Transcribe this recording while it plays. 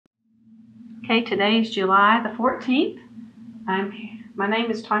Okay, today is July the 14th. My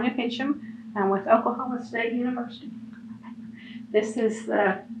name is Tanya Finchum. I'm with Oklahoma State University. This is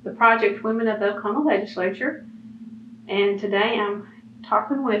the project Women of the Oklahoma Legislature. And today I'm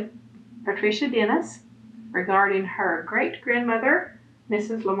talking with Patricia Dennis regarding her great-grandmother,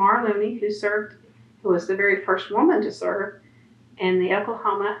 Mrs. Lamar Looney, who was the very first woman to serve in the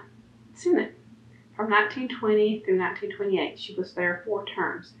Oklahoma Senate from 1920 through 1928. She was there 4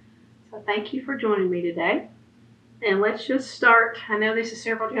 terms. So thank you for joining me today. And let's just start. I know this is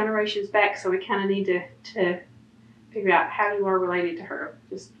several generations back, so we kind of need to figure out how you are related to her.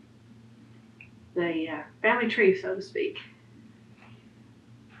 Just the family tree, so to speak.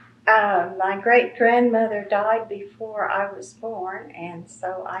 My great-grandmother died before I was born, and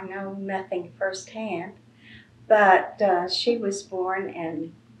so I know nothing firsthand. But she was born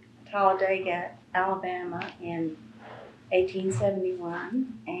in Talladega, Alabama in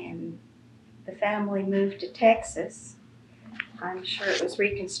 1871, and the family moved to Texas. I'm sure it was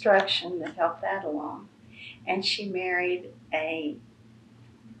Reconstruction that helped that along. And she married a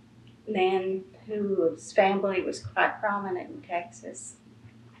man whose family was quite prominent in Texas,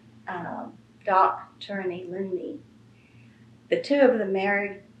 Dr. Looney. The two of them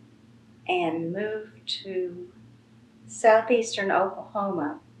married and moved to southeastern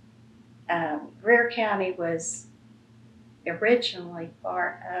Oklahoma. Greer County was originally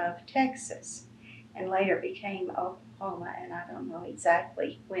part of Texas and later became Oklahoma, and I don't know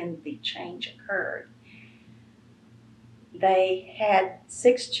exactly when the change occurred. They had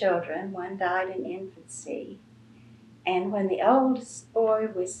 6 children. 1 died in infancy, and when the oldest boy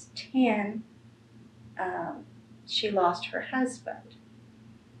was 10, she lost her husband.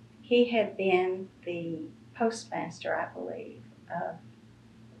 He had been the postmaster, I believe, of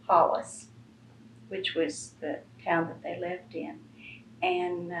Hollis, which was the town that they lived in.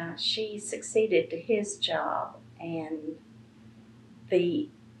 And she succeeded to his job, and the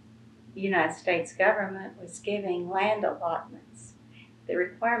United States government was giving land allotments. The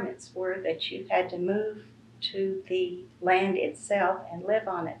requirements were that you had to move to the land itself and live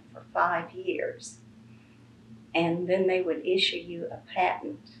on it for 5 years. And then they would issue you a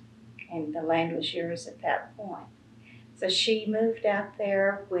patent, and the land was yours at that point. So she moved out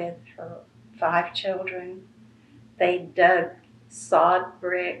there with her 5 children. They dug sod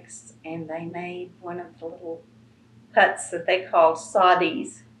bricks, and they made one of the little huts that they called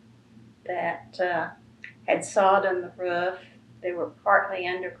soddies that had sod on the roof. They were partly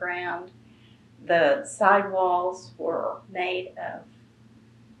underground. The sidewalls were made of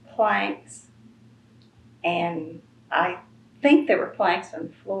planks, and I think there were planks on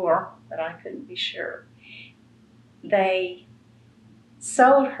the floor, but I couldn't be sure. They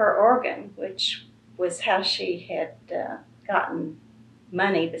sold her organ, which was how she had gotten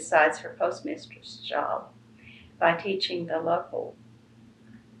money besides her postmistress job, by teaching the local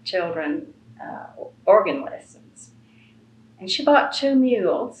children organ lessons. And she bought 2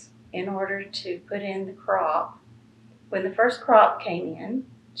 mules in order to put in the crop. When the first crop came in,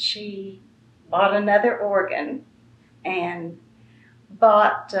 she bought another organ and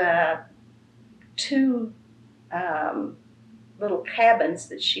bought 2 little cabins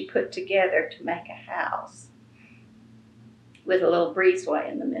that she put together to make a house with a little breezeway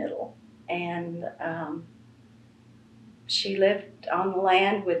in the middle. And she lived on the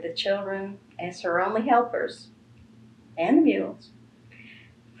land with the children as her only helpers and the mules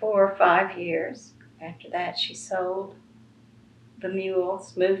for 5 years. After that, she sold the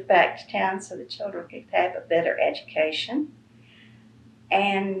mules, moved back to town so the children could have a better education,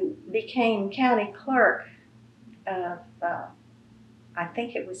 and became county clerk of, I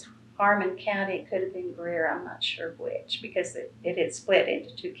think it was Harmon County. It could have been Greer, I'm not sure which, because it had split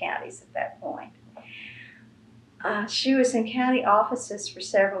into 2 counties at that point. She was in county offices for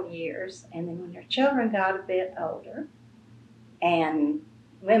several years, and then when her children got a bit older and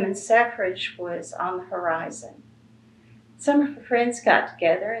women's suffrage was on the horizon, some of her friends got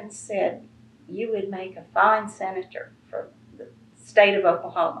together and said, "You would make a fine senator for the state of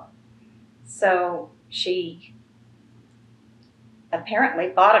Oklahoma." So she apparently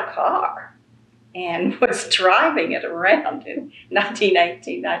bought a car and was driving it around in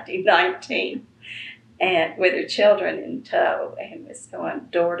 1918, 1919, and with her children in tow, and was going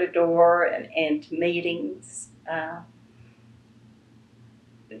door to door and to meetings,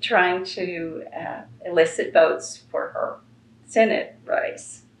 trying to elicit votes for her Senate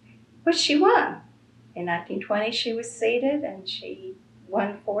race, which she won. In 1920, she was seated, and she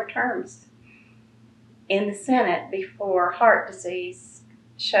won 4 terms in the Senate before heart disease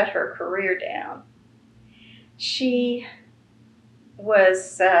shut her career down. She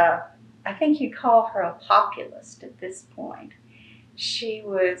was I think you call her a populist at this point. She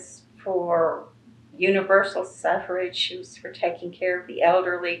was for universal suffrage. She was for taking care of the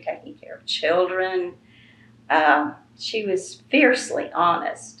elderly, taking care of children. She was fiercely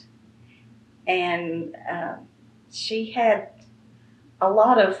honest. And she had a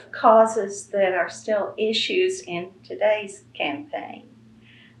lot of causes that are still issues in today's campaign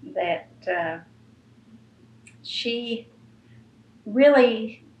that she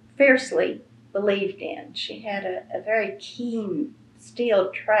really fiercely believed in. She had a very keen, steel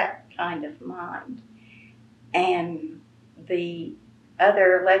trap kind of mind. And the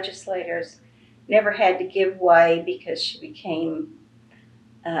other legislators never had to give way because she became,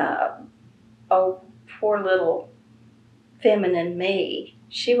 oh, poor little feminine me.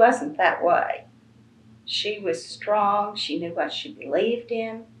 She wasn't that way. She was strong. She knew what she believed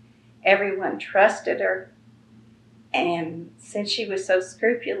in. Everyone trusted her. And since she was so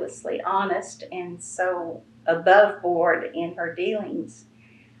scrupulously honest and so above board in her dealings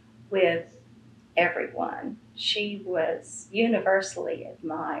with everyone, she was universally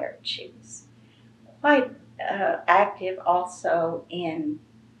admired. She was quite active also in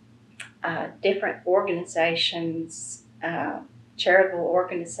different organizations, charitable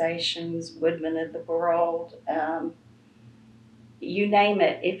organizations, Woodmen of the World, you name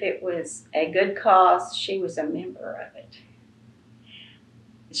it. If it was a good cause, she was a member of it.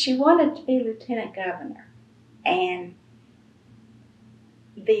 She wanted to be lieutenant governor, and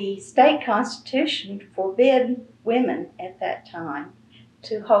the state constitution forbid women at that time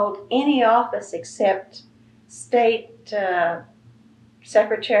to hold any office except state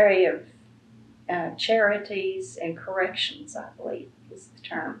secretary of charities and corrections, I believe is the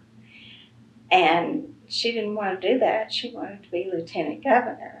term. And she didn't want to do that. She wanted to be lieutenant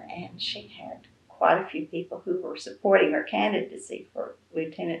governor, and she had quite a few people who were supporting her candidacy for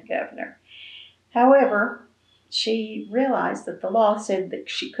lieutenant governor. However, she realized that the law said that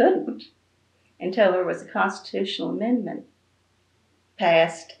she couldn't until there was a constitutional amendment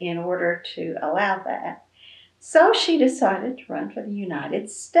passed in order to allow that. So she decided to run for the United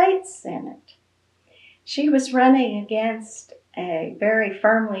States Senate. She was running against a very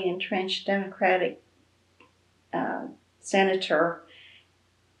firmly entrenched Democratic Senator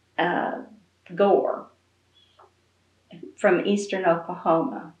Gore from eastern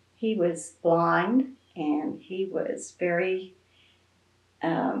Oklahoma. He was blind and he was very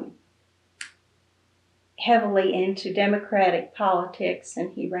heavily into Democratic politics,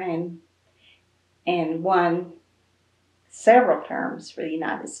 and he ran and won several terms for the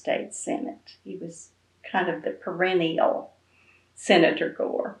United States Senate. He was kind of the perennial Senator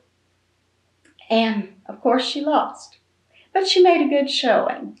Gore. And of course she lost, but she made a good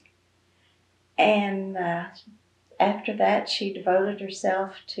showing. And after that, she devoted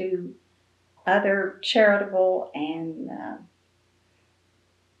herself to other charitable and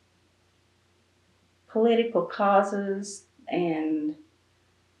political causes, and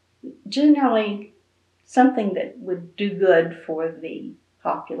generally something that would do good for the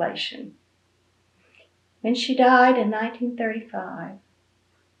population. When she died in 1935,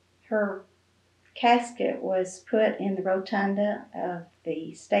 her casket was put in the rotunda of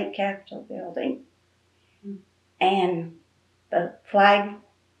the state capitol building, and the flag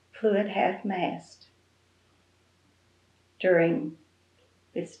flew at half-mast during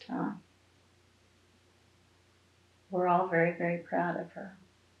this time. We're all very, very proud of her.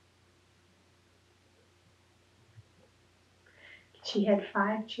 She had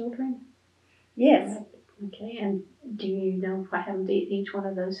 5 children? Yes. Okay, and do you know what happened to each one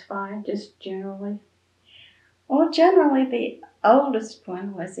of those 5, just generally? Well, generally the oldest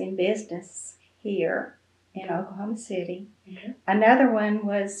one was in business here in Oklahoma City. Okay. Another one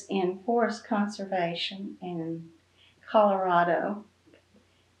was in forest conservation in Colorado.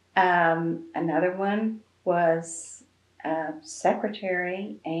 Another one was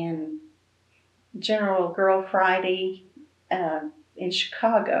secretary and General Girl Friday in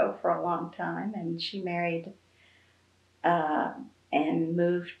Chicago for a long time, and she married and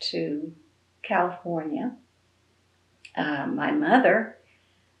moved to California. My mother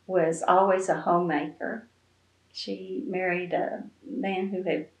was always a homemaker. She married a man who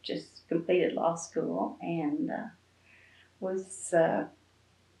had just completed law school and was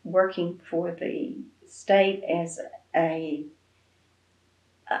working for the state as a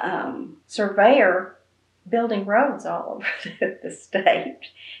surveyor, building roads all over the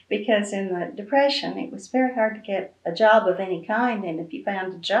state, because in the Depression it was very hard to get a job of any kind, and if you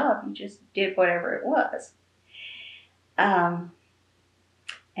found a job you just did whatever it was.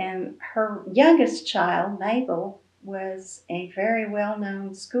 And her youngest child, Mabel, was a very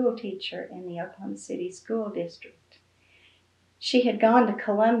well-known school teacher in the Oklahoma City School District. She had gone to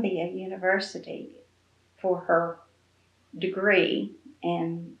Columbia University for her degree,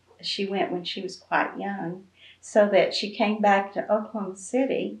 and she went when she was quite young, so that she came back to Oklahoma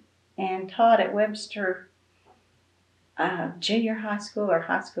City and taught at Webster junior high school or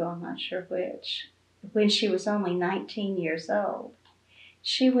high school, I'm not sure which, when she was only 19 years old.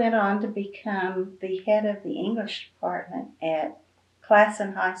 She went on to become the head of the English department at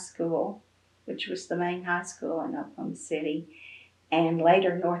Classen High School, which was the main high school in Oklahoma City, and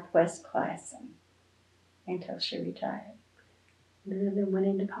later Northwest Classen, until she retired. And then went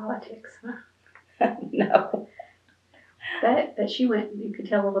into politics, huh? No. But she went, you could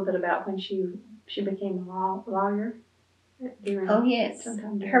tell a little bit about when she became a lawyer. Oh, yes.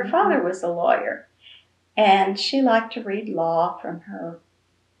 Her father was a lawyer, and she liked to read law from her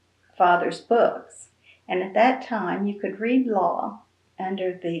father's books. And at that time, you could read law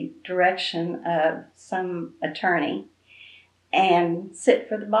under the direction of some attorney and sit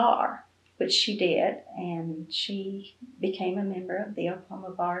for the bar, which she did, and she became a member of the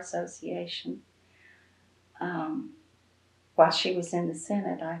Oklahoma Bar Association. While she was in the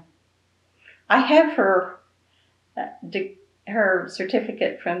Senate, I have her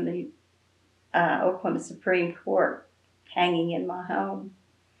certificate from the Oklahoma Supreme Court hanging in my home.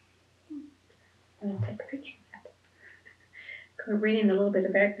 I'm going to take a picture of that. Reading a little bit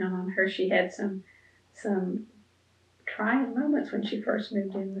of background on her, she had some trying moments when she first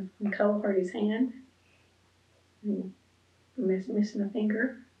moved in. When Cole hurt his hand, and missing a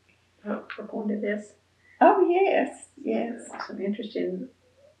finger. We're going to this. Oh, yes, yes. Some interesting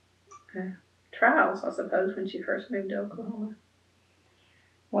trials, I suppose, when she first moved to Oklahoma.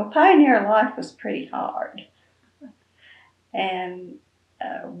 Well, pioneer life was pretty hard. And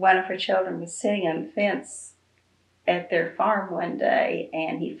one of her children was sitting on the fence at their farm one day,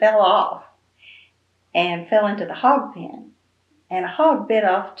 and he fell off and fell into the hog pen. And a hog bit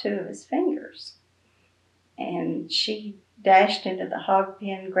off 2 of his fingers. And she dashed into the hog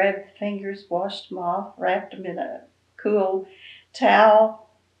pen, grabbed the fingers, washed them off, wrapped them in a cool towel,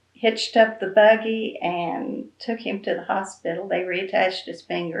 hitched up the buggy, and took him to the hospital. They reattached his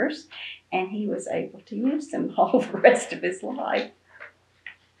fingers, and he was able to use them all the rest of his life.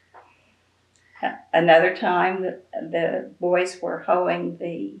 Another time, the boys were hoeing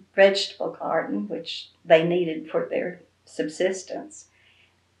the vegetable garden, which they needed for their subsistence,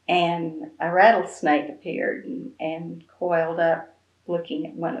 and a rattlesnake appeared and coiled up looking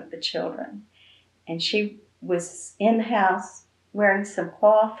at one of the children. And she was in the house wearing some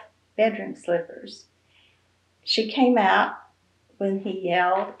cloth bedroom slippers. She came out when he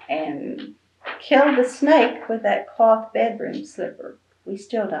yelled and killed the snake with that cloth bedroom slipper. We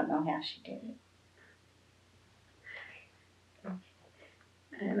still don't know how she did it.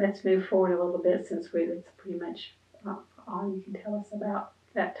 Let's move forward a little bit, since that's pretty much all you can tell us about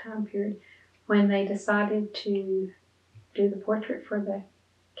that time period. When they decided to do the portrait for the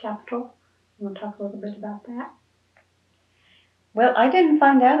Capitol, you want to talk a little bit about that? Well, I didn't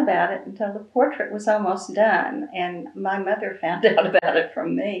find out about it until the portrait was almost done, and my mother found out about it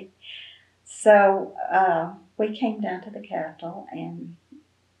from me. So we came down to the Capitol and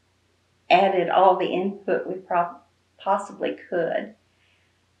added all the input we possibly could.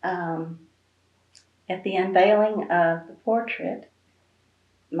 At the unveiling of the portrait,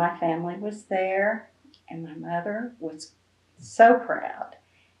 my family was there, and my mother was so proud.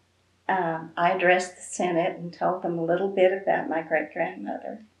 I addressed the Senate and told them a little bit about my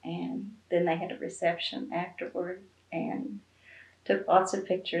great-grandmother, and then they had a reception afterward and took lots of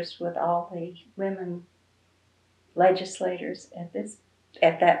pictures with all the women legislators at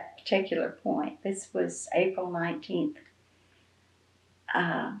that particular point. This was April 19th.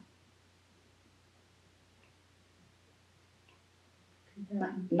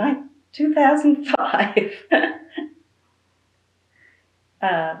 2005,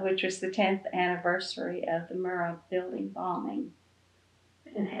 which was the 10th anniversary of the Murrah building bombing.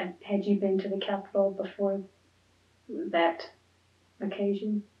 And had you been to the Capitol before that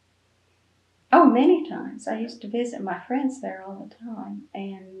occasion? Oh, many times. I used to visit my friends there all the time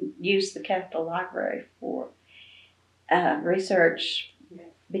and use the Capitol Library for research,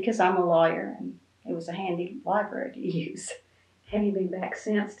 because I'm a lawyer and it was a handy library to use. Have you been back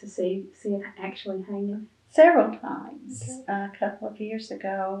since to see it actually hanging? Several times. Okay. A couple of years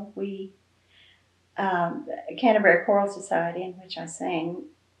ago, we, Canterbury Choral Society, in which I sang,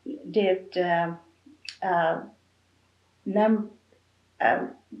 did I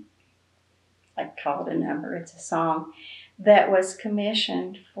call it a number, it's a song, that was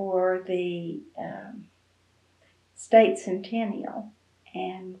commissioned for the state centennial,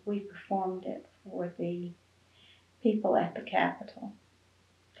 and we performed it for the people at the Capitol.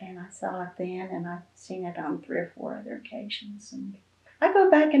 And I saw it then, and I've seen it on 3 or 4 other occasions. And I go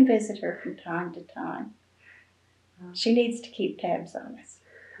back and visit her from time to time. She needs to keep tabs on us.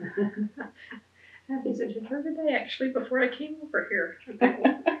 I visited her today, actually, before I came over here.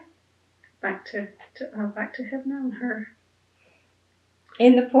 back to have known her.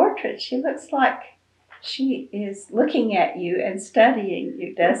 In the portrait, she looks like she is looking at you and studying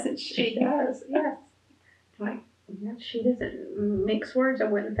you, doesn't she? She does, yes. Like, yeah, she doesn't mix words, I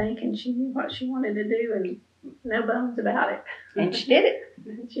wouldn't think, and she knew what she wanted to do, and no bones about it. And she did it.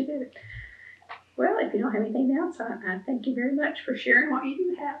 And she did it. Well, if you don't have anything else, I thank you very much for sharing what you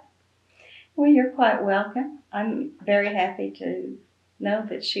do have. Well, you're quite welcome. I'm very happy to know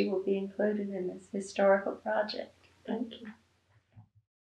that she will be included in this historical project. Thank you.